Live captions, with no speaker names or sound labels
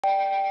Hey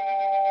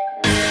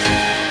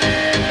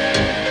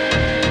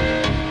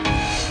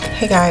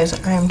guys,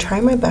 I am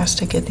trying my best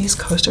to get these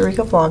Costa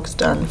Rica vlogs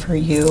done for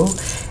you,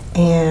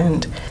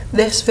 and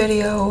this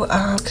video,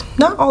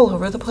 not all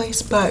over the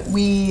place, but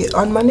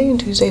on Monday and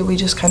Tuesday we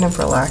just kind of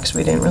relaxed.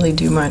 We didn't really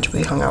do much.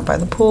 We hung out by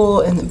the pool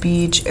and the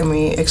beach and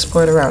we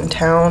explored around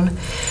town.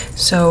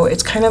 So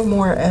it's kind of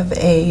more of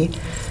a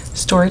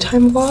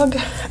storytime vlog,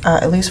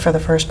 at least for the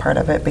first part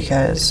of it,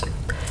 because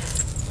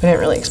we didn't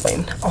really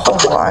explain a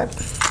whole lot.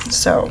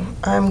 So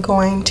I'm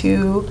going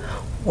to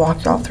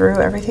walk y'all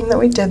through everything that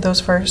we did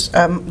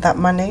that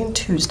Monday and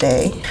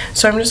Tuesday.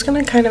 So I'm just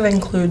gonna kind of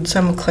include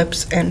some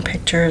clips and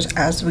pictures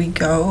as we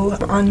go.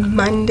 On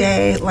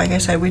Monday, like I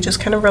said, we just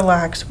kind of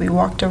relaxed. We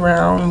walked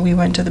around, we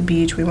went to the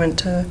beach,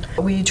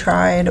 we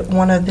tried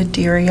one of the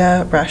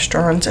Diria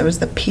restaurants. It was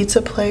the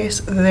pizza place.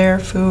 Their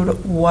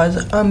food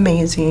was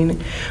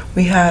amazing.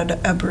 We had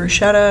a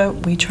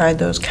bruschetta. We tried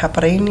those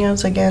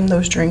caipirinhas again.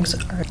 Those drinks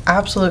are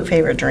absolute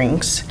favorite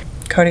drinks.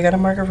 Cody got a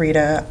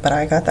margarita, but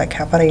I got that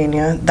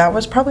caipirinha. That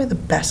was probably the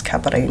best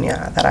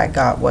caipirinha that I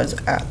got, was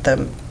at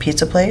the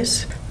pizza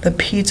place. The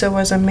pizza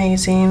was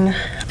amazing.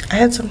 I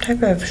had some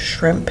type of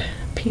shrimp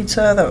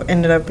pizza that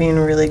ended up being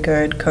really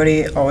good.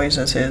 Cody always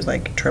does his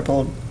like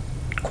triple,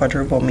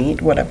 quadruple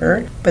meat,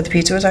 whatever. But the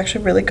pizza was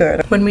actually really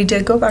good. When we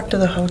did go back to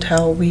the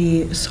hotel,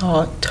 we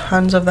saw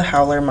tons of the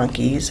howler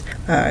monkeys.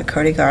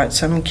 Cody got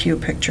some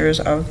cute pictures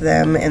of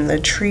them in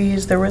the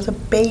trees. There was a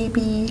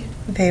baby.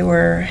 They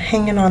were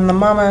hanging on the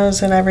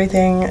mamas and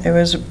everything. It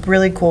was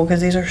really cool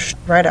because these are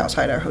right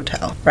outside our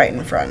hotel, right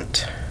in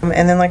front.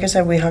 And then, like I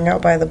said, we hung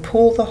out by the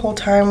pool the whole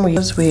time. We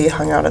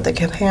hung out at the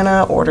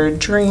cabana, ordered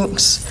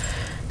drinks,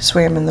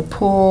 swam in the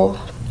pool.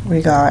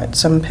 We got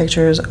some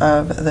pictures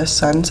of the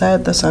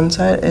sunset. The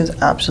sunset is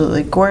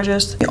absolutely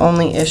gorgeous. The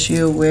only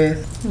issue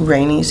with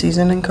rainy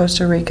season in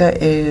Costa Rica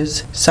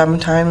is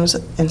sometimes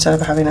instead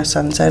of having a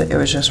sunset, it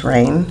was just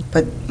rain.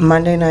 But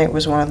Monday night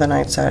was one of the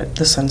nights that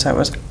the sunset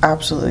was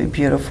absolutely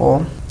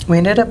beautiful. We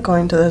ended up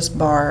going to this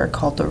bar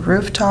called The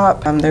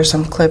Rooftop. There's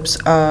some clips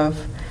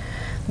of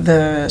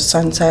the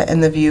sunset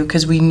and the view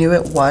because we knew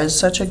it was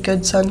such a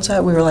good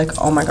sunset. We were like,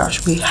 oh my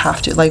gosh, we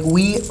have to. Like,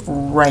 we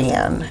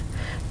ran.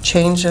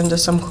 Changed into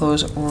some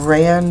clothes,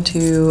 ran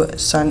to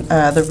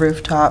the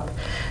rooftop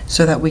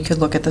so that we could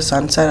look at the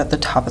sunset at the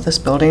top of this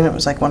building. It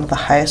was like one of the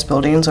highest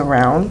buildings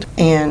around.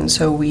 And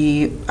so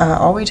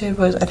all we did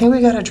was, I think we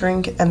got a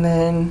drink and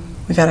then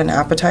we got an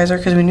appetizer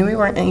because we knew we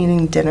weren't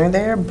eating dinner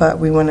there, but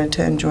we wanted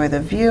to enjoy the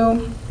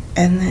view.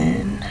 And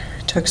then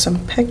took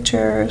some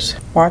pictures,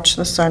 watched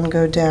the sun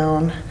go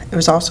down. It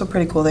was also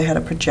pretty cool. They had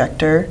a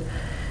projector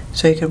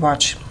so you could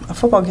watch a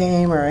football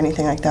game or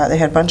anything like that. They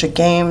had a bunch of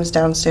games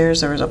downstairs.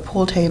 There was a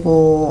pool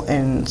table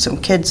and some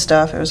kids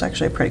stuff. It was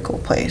actually a pretty cool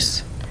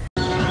place.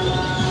 I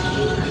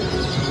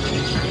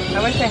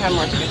wish they had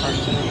more skate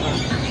parks in it.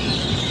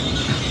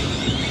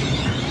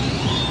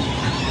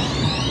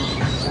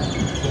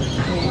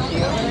 Can you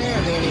see over there,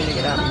 or do you need to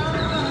get up?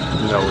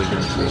 No, we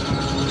can see.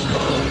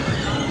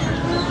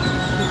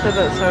 You said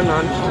that so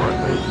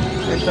nonchalantly,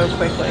 or so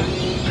quickly.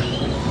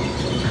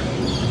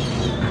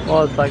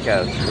 Well, it's like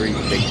a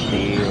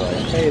 360, like,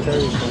 hey,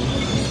 there's one.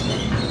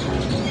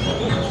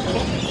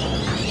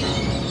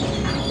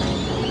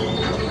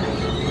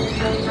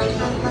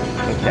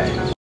 Okay.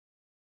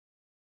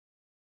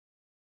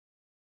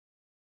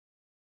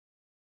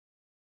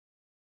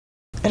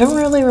 I don't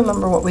really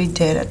remember what we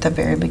did at the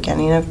very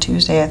beginning of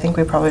Tuesday. I think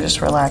we probably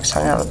just relaxed,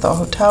 hung out at the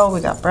hotel. We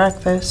got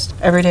breakfast.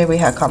 Every day we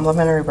had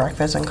complimentary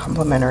breakfast and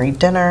complimentary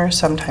dinner.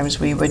 Sometimes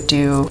we would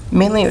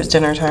mainly it was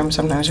dinner time.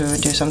 Sometimes we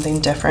would do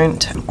something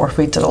different. Or if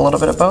we did a little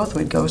bit of both,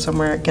 we'd go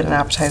somewhere, get an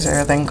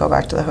appetizer, then go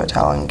back to the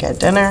hotel and get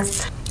dinner.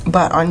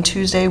 But on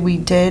Tuesday, we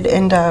did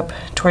end up,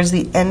 towards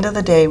the end of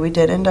the day, we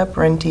did end up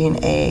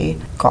renting a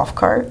golf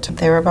cart.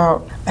 They were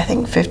about, I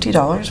think,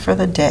 $50 for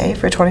the day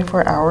for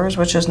 24 hours,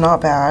 which is not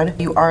bad.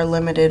 You are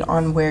limited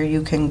on where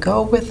you can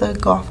go with a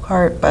golf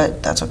cart,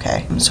 but that's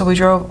okay. So we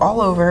drove all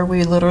over.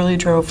 We literally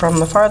drove from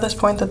the farthest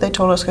point that they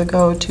told us could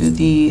go to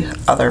the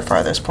other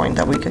farthest point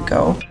that we could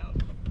go.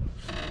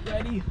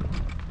 Ready?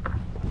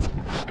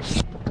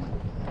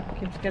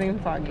 Keeps getting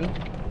foggy.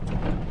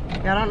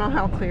 I don't know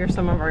how clear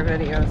some of our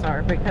videos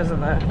are because of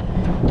the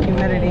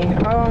humidity.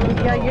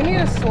 Yeah, you need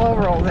to slow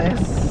roll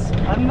this.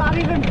 I'm not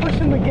even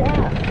pushing the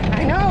gas.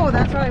 I know,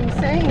 that's what I'm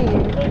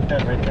saying. Like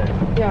that right there.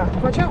 Yeah,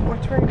 watch out,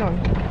 watch where you're going.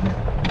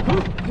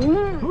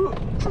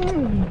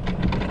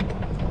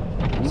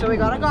 So we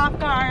got a golf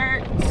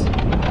cart.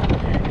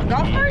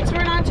 Golf carts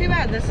were not too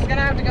bad. This is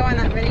gonna have to go in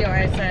that video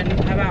I said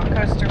about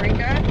Costa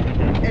Rica.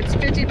 It's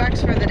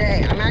 $50 for the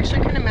day. I'm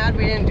actually kind of mad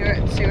we didn't do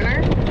it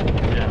sooner.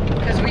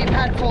 Because we've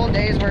had full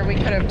days where we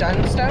could have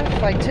done stuff.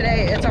 Like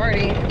today,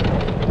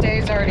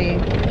 day's already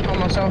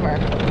almost over.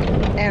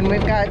 And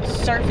we've got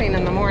surfing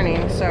in the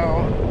morning,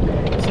 so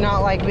it's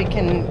not like we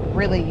can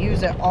really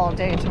use it all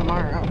day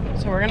tomorrow.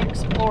 So we're gonna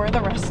explore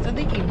the rest of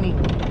the evening.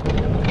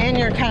 And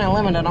you're kind of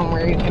limited on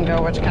where you can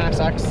go, which kind of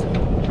sucks.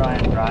 Try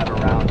and drive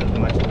around as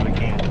much as we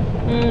can.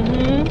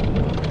 Mm-hmm.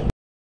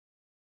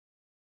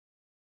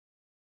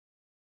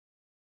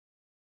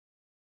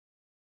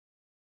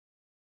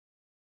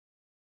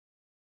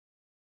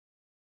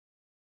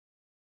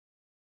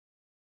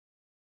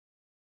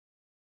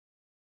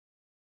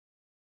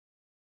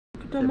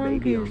 the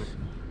monkeys.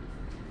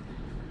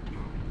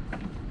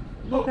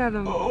 Look at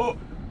him. Oh.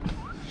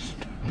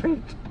 I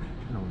don't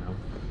know.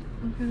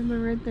 Look at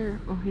him right there.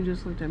 Oh, he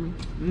just looked at me.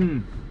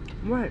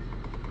 What?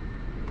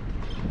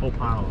 Whole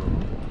pile of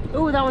them.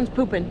 Oh, that one's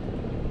pooping.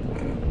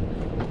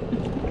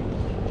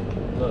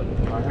 Look,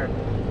 right here.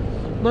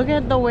 Look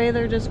at the way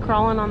they're just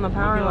crawling on the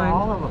power line.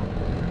 All of them.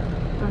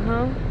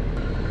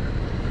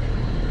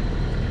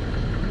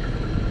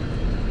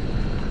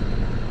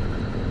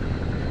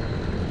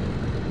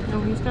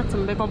 Oh, he's got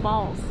some big old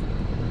balls.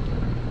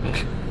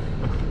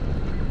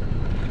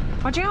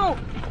 Watch out!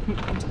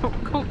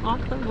 Don't go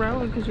off the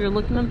road because you're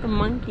looking at the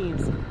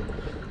monkeys.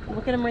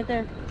 Look at them right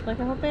there. Like,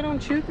 I hope they don't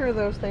chew through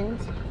those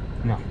things.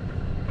 No.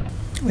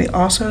 We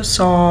also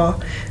saw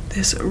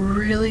this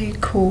really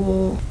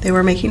cool, they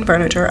were making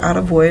furniture out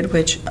of wood,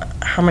 which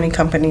how many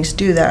companies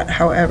do that?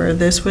 However,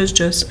 this was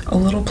just a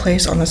little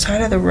place on the side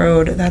of the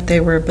road that they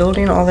were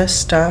building all this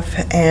stuff,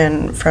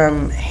 and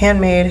from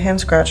handmade,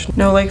 hand scratched,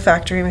 no like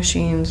factory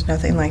machines,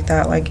 nothing like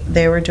that. Like,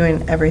 they were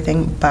doing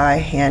everything by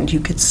hand. You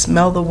could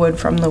smell the wood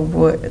from the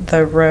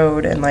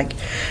road, and like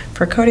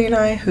for Cody and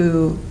I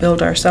who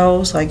build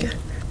ourselves, like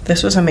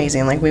this was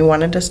amazing. Like, we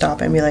wanted to stop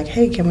and be like,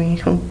 hey, can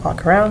we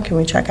walk around? Can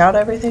we check out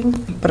everything?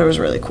 But it was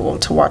really cool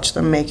to watch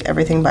them make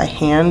everything by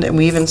hand. And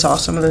we even saw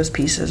some of those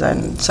pieces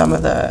and some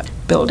of the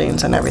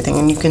buildings and everything.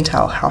 And you can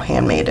tell how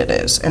handmade it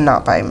is and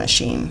not by a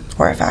machine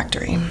or a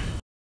factory.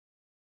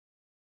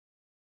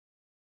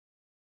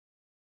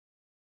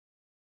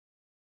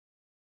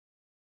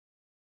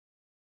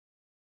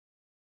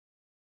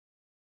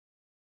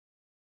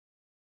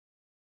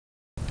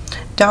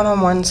 Down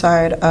on one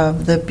side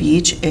of the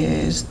beach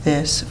is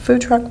this food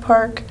truck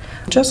park,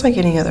 just like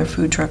any other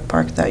food truck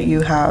park that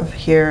you have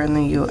here in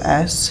the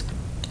US.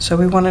 So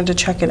we wanted to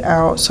check it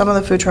out. Some of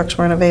the food trucks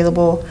weren't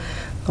available.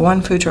 The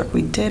one food truck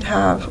we did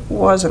have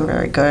wasn't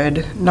very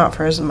good, not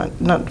for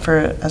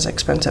as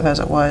expensive as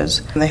it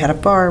was. They had a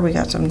bar, we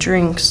got some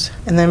drinks,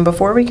 and then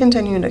before we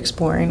continued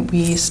exploring,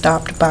 we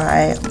stopped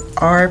by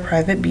our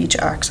private beach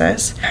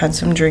access, had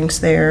some drinks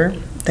there.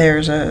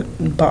 There's a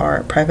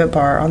bar, private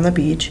bar on the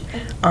beach.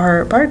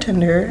 Our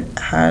bartender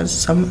has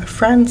some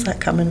friends that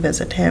come and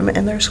visit him,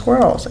 and they're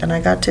squirrels, and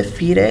I got to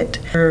feed it.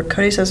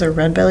 Cody says they're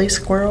red belly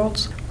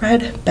squirrels.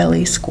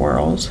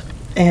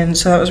 And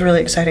so that was really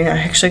exciting. I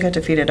actually got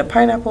to feed it a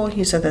pineapple.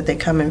 He said that they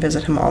come and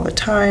visit him all the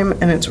time,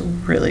 and it's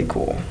really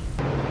cool.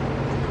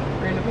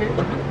 Right up here.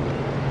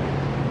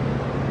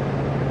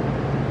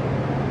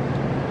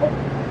 Oh,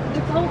 it's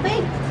the whole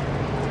thing.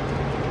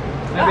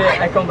 Maybe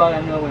I come back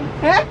and know when.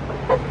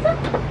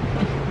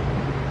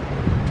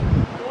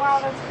 Wow,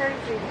 that's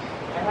crazy.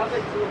 I have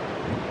it too.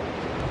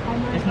 Oh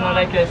my It's God. not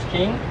like a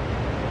skin.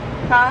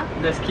 Huh?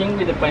 The skin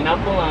with the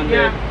pineapple and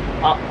Yeah.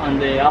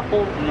 the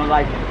apple, not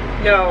like it.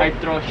 No. I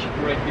throw shit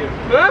right here.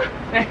 Huh?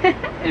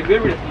 It's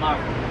very smart.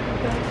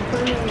 That's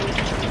funny.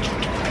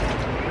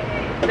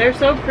 They're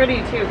so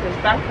pretty too, because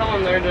back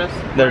home they're just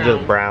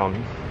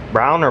brown.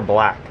 Brown or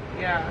black?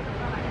 Yeah.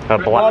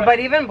 Black. Well, but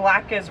even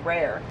black is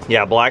rare.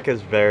 Yeah, black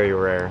is very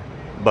rare.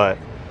 But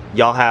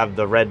y'all have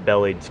the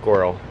red-bellied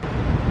squirrel.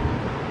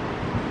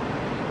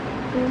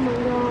 Oh my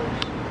gosh.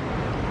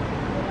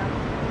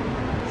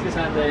 This is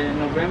in the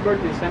November,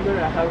 December.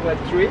 I have a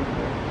tree,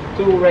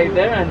 2 right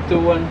there and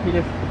 2 on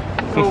here.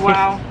 Oh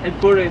wow. It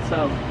put it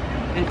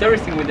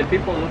interesting with the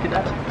people. Look at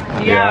that.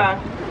 Yeah.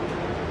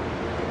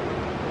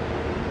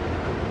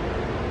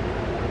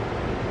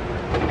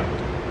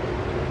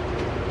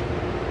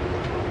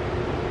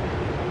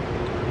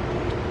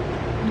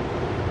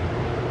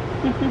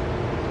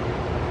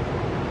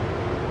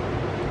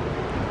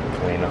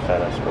 Kalina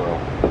fed a squirrel.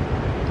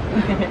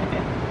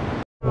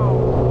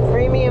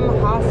 Premium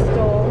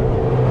hostel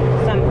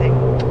something.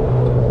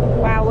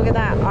 Wow, look at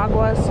that.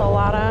 Agua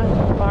Salada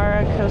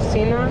Barra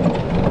Cocina.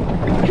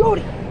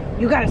 Jody,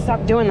 you gotta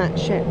stop doing that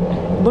shit.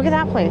 Look at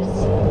that place.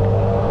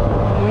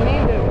 We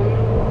need to.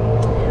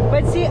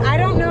 But see, I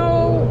don't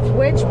know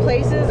which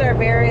places are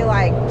very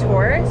like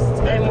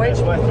tourist and which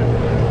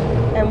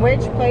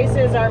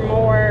places are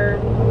more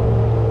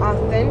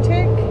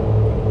authentic.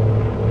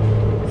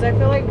 Because I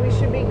feel like we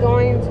should be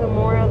going to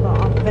more of the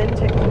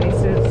authentic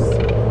places.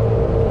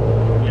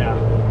 Yeah.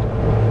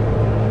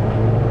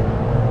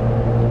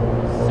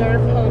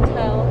 Surf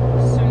Hotel,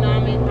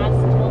 Tsunami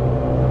Hostel.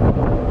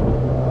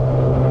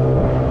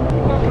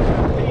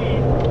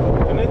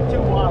 And it's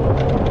too wild.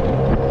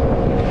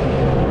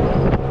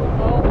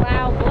 Oh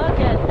wow, look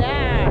at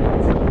that.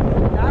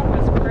 That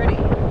was pretty.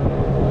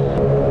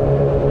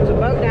 There's a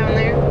boat down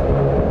there.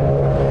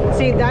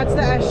 See, that's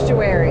the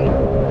estuary.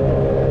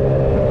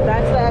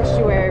 That's the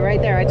estuary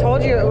right there. I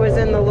told you it was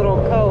in the little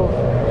cove.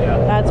 Yeah.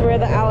 That's where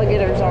the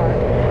alligators are.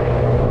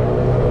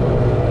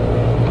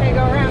 Okay,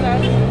 go around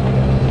us.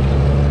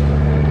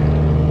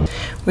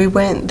 We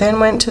then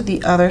went to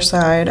the other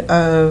side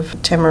of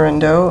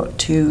Tamarindo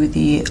to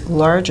the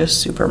largest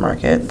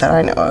supermarket that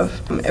I know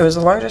of. It was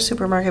the largest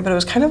supermarket, but it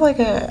was kind of like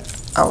a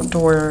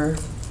outdoor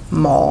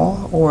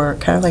mall, or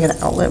kind of like an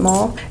outlet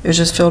mall. It was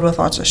just filled with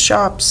lots of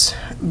shops,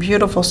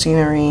 beautiful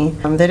scenery.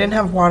 They didn't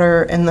have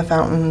water in the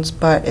fountains,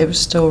 but it was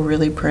still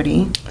really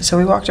pretty. So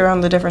we walked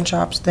around the different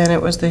shops. Then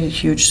it was the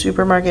huge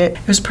supermarket.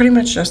 It was pretty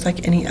much just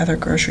like any other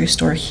grocery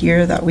store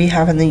here that we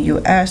have in the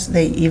US.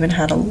 They even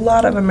had a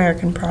lot of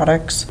American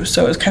products.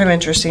 So it was kind of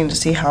interesting to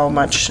see how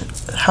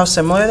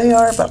similar they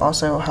are, but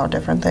also how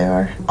different they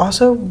are.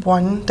 Also,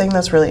 one thing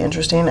that's really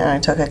interesting, and I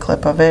took a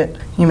clip of it,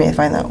 you may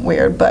find that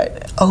weird,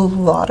 but a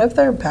lot of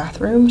their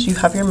bathrooms, you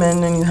have your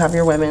men and you have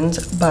your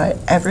women's, but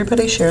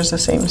everybody shares the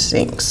same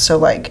sinks. So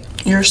like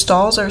your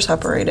stalls are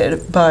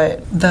separated,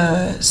 but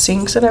the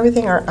sinks and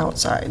everything are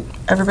outside.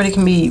 Everybody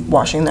can be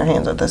washing their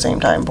hands at the same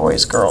time,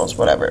 boys, girls,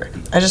 whatever.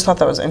 I just thought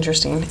that was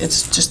interesting.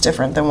 It's just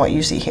different than what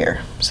you see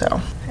here.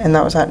 So, and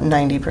that was at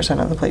 90%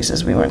 of the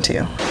places we went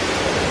to.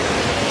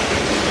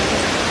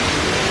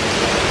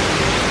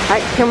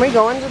 Can we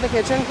go into the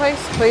kitchen place,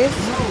 please?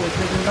 No, it's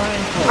a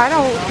design place. I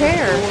don't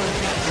care.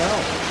 No.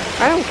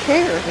 I don't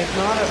care. It's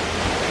not a...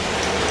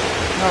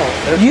 No.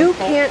 You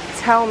can't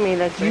tell me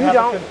that you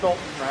don't...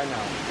 Right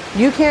now.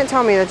 You can't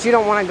tell me that you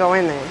don't want to go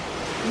in there.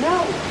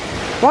 No.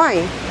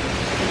 Why?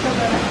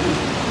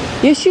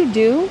 Yes, you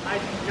do.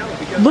 No,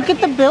 because Look at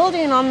the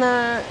building on the...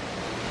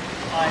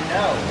 I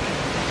know.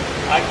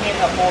 I can't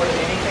afford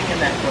anything in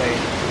that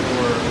place.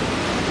 Or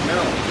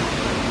no.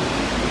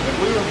 If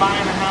we were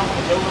buying a house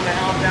and building a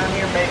house down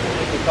here, maybe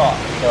we could talk.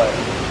 But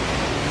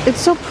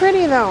It's so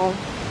pretty though.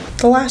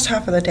 The last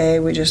half of the day,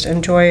 we just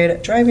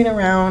enjoyed driving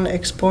around,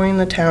 exploring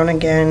the town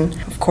again.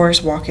 Of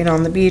course, walking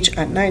on the beach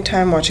at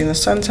nighttime, watching the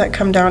sunset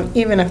come down.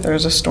 Even if there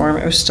was a storm,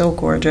 it was still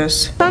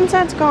gorgeous.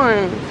 Sunset's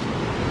gone.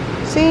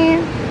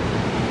 See?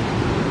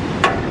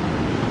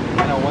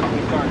 you know, once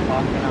we start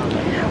talking,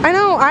 I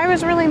know, I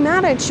was really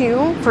mad at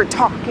you for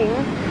talking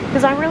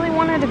because I really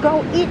wanted to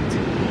go eat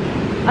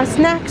a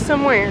snack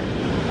somewhere.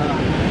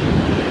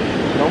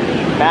 Don't be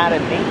mad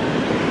at me.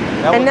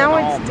 And now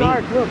it's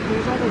dark. Look,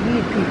 there's all the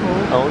weed people.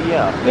 Oh,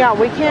 yeah. Yeah,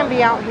 we can't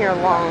be out here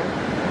long.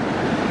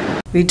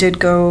 We did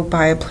go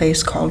by a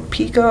place called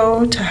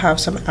Pico to have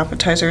some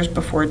appetizers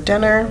before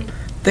dinner.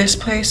 This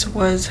place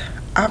was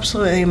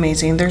absolutely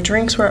amazing. Their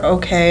drinks were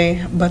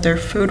okay, but their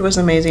food was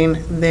amazing.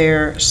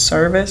 Their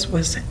service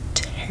was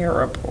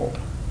terrible.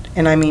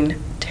 And I mean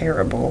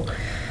terrible.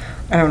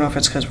 I don't know if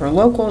it's because we're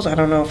locals. I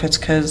don't know if it's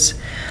because...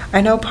 I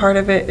know part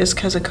of it is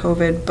because of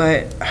COVID,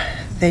 but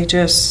they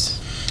just...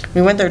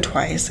 We went there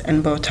twice,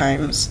 and both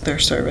times their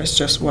service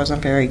just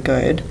wasn't very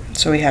good.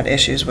 So we had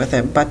issues with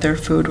it, but their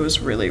food was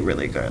really,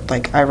 really good.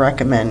 Like, I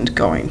recommend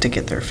going to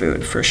get their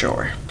food for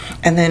sure.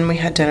 And then we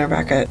had dinner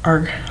back at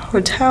our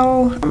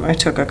hotel. I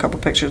took a couple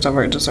pictures of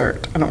our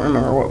dessert. I don't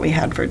remember what we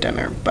had for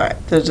dinner,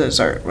 but the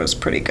dessert was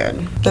pretty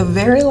good. The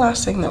very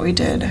last thing that we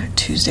did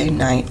Tuesday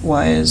night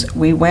was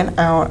we went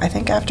out, I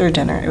think after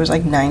dinner, it was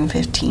like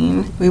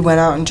 9:15. We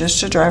went out and just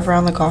to drive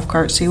around the golf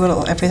cart, see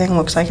what everything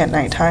looks like at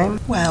nighttime.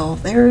 Well,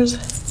 there's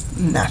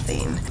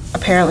nothing.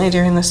 Apparently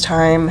during this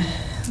time,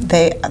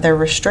 their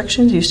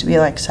restrictions used to be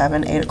like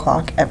 7, 8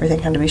 o'clock. Everything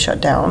had to be shut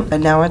down.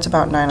 But now it's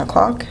about 9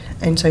 o'clock.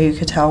 And so you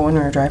could tell when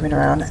we were driving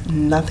around,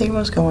 nothing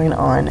was going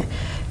on.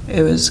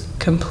 It was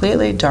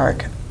completely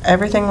dark.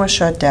 Everything was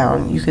shut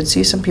down. You could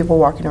see some people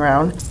walking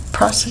around.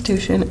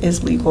 Prostitution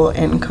is legal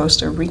in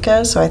Costa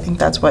Rica, so I think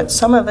that's what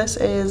some of this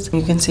is.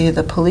 You can see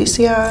the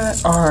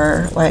policia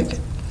are like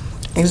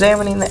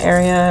examining the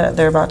area.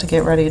 They're about to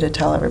get ready to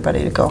tell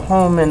everybody to go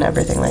home and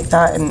everything like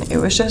that. And it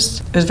was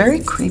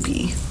very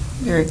creepy.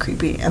 Very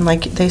creepy. And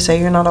like they say,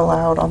 you're not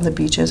allowed on the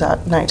beaches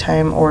at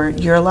nighttime, or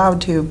you're allowed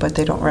to, but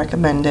they don't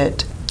recommend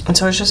it. And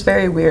so it's just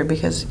very weird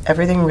because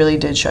everything really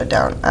did shut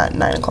down at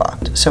 9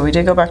 o'clock. So we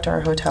did go back to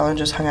our hotel and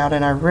just hung out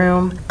in our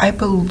room. I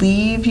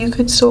believe you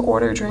could still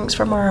order drinks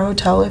from our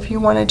hotel if you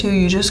wanted to.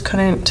 You just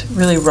couldn't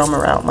really roam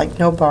around. Like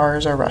no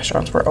bars or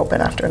restaurants were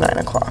open after 9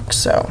 o'clock.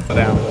 So.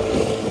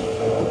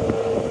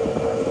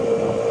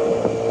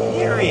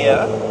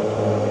 Area.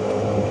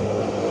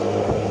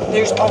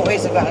 There's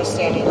always a guy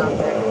standing out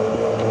there.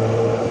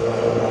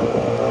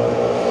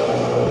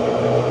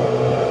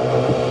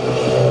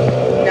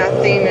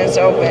 Nothing is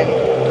open.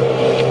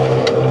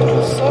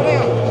 Slow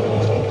down.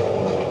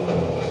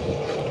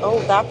 Oh,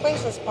 that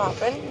place is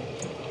popping.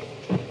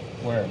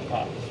 Where it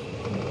pops?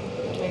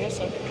 I guess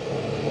so.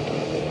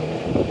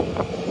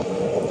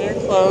 They're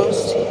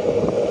closed.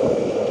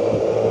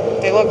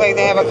 They look like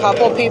they have a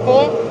couple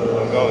people.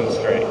 I'm going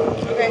straight.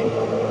 Okay.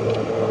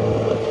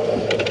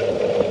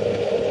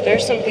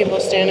 There's some people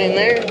standing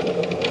there.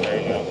 There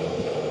you go.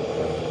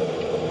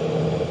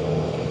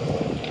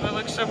 Oh, it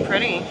looks so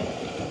pretty.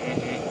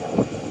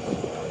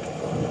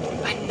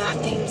 But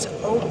nothing's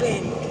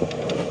open.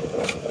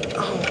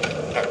 Oh.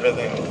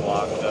 Everything's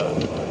locked up.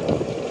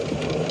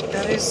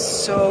 That is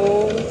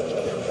so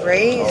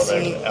crazy. Oh,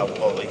 there's El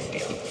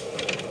Policia.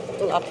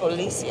 La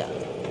Policia.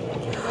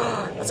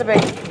 That's a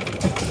big...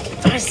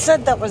 I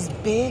said that was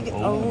big.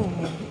 Oh.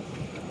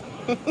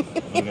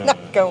 Not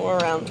go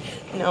around.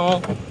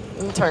 No.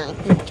 Turn.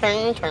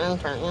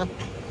 Tamarindo.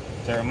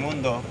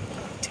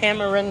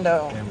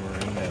 Tamarindo.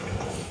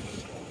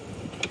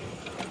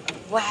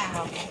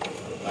 Wow.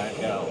 I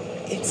know.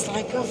 It's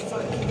like a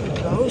fucking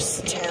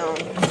ghost town.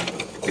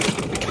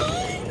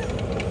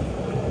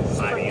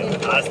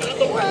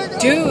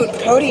 Dude,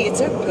 Cody,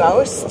 it's a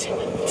ghost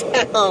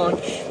town.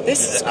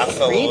 This is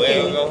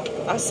creepy.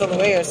 Hasta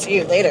luego. See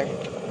you later.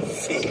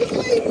 See you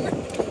later.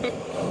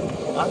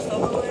 Hasta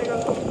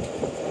luego.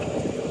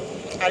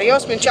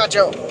 Adios,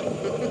 muchacho.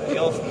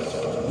 Adios.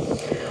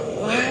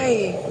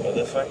 Why? Go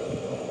this way?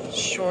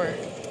 Sure.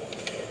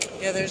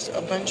 Yeah, there's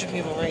a bunch of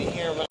people right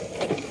here, but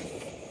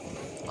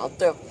I'll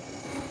do.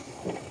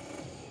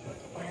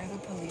 Why are the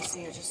police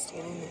here just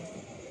standing there?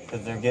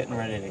 Because they're getting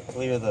ready to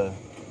clear the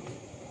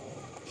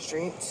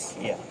Streets?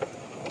 Yeah.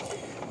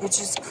 Which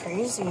is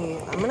crazy.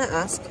 I'm gonna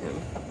ask him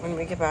when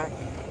we get back.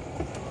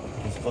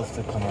 You're supposed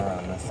to come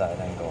around this side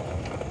and go.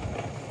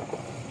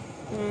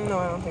 No,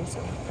 I don't think so.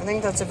 I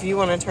think that's if you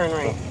want to turn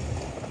right.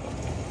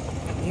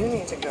 You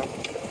need to go.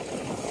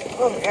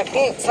 Oh my god, he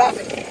ain't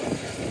stopping.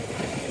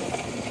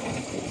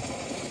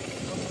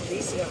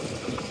 Police go.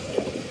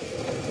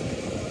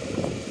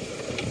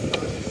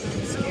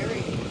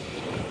 Scary.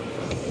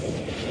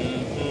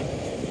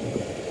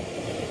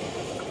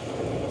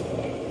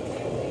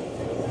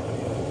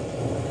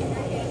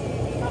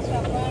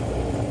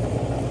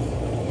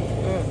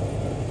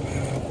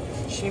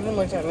 She even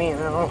looked at me,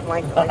 and I don't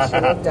like the way she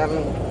looked at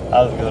me.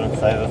 I was going to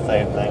say the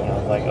same thing. I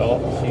was like, oh,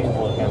 she's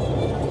looking.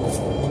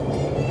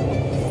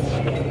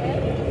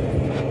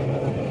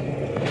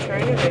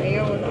 Trying to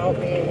video without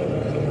being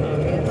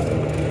obvious.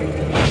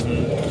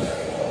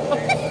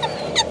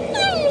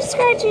 You're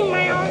scratching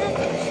my arm.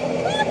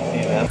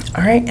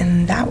 Alright,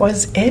 and that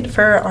was it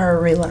for our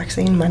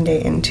relaxing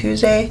Monday and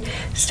Tuesday.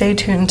 Stay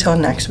tuned until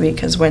next week,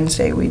 because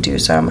Wednesday we do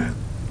some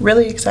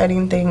really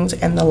exciting things,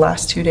 and the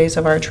last 2 days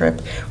of our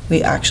trip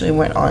we actually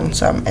went on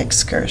some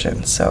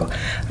excursions. So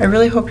I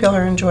really hope y'all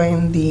are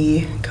enjoying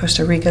the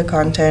Costa Rica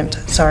content.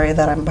 Sorry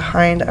that I'm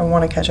behind. I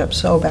want to catch up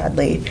so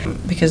badly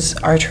because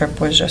our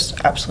trip was just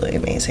absolutely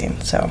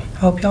amazing. So I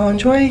hope y'all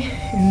enjoy,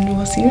 and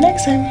we'll see you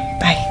next time.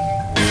 Bye.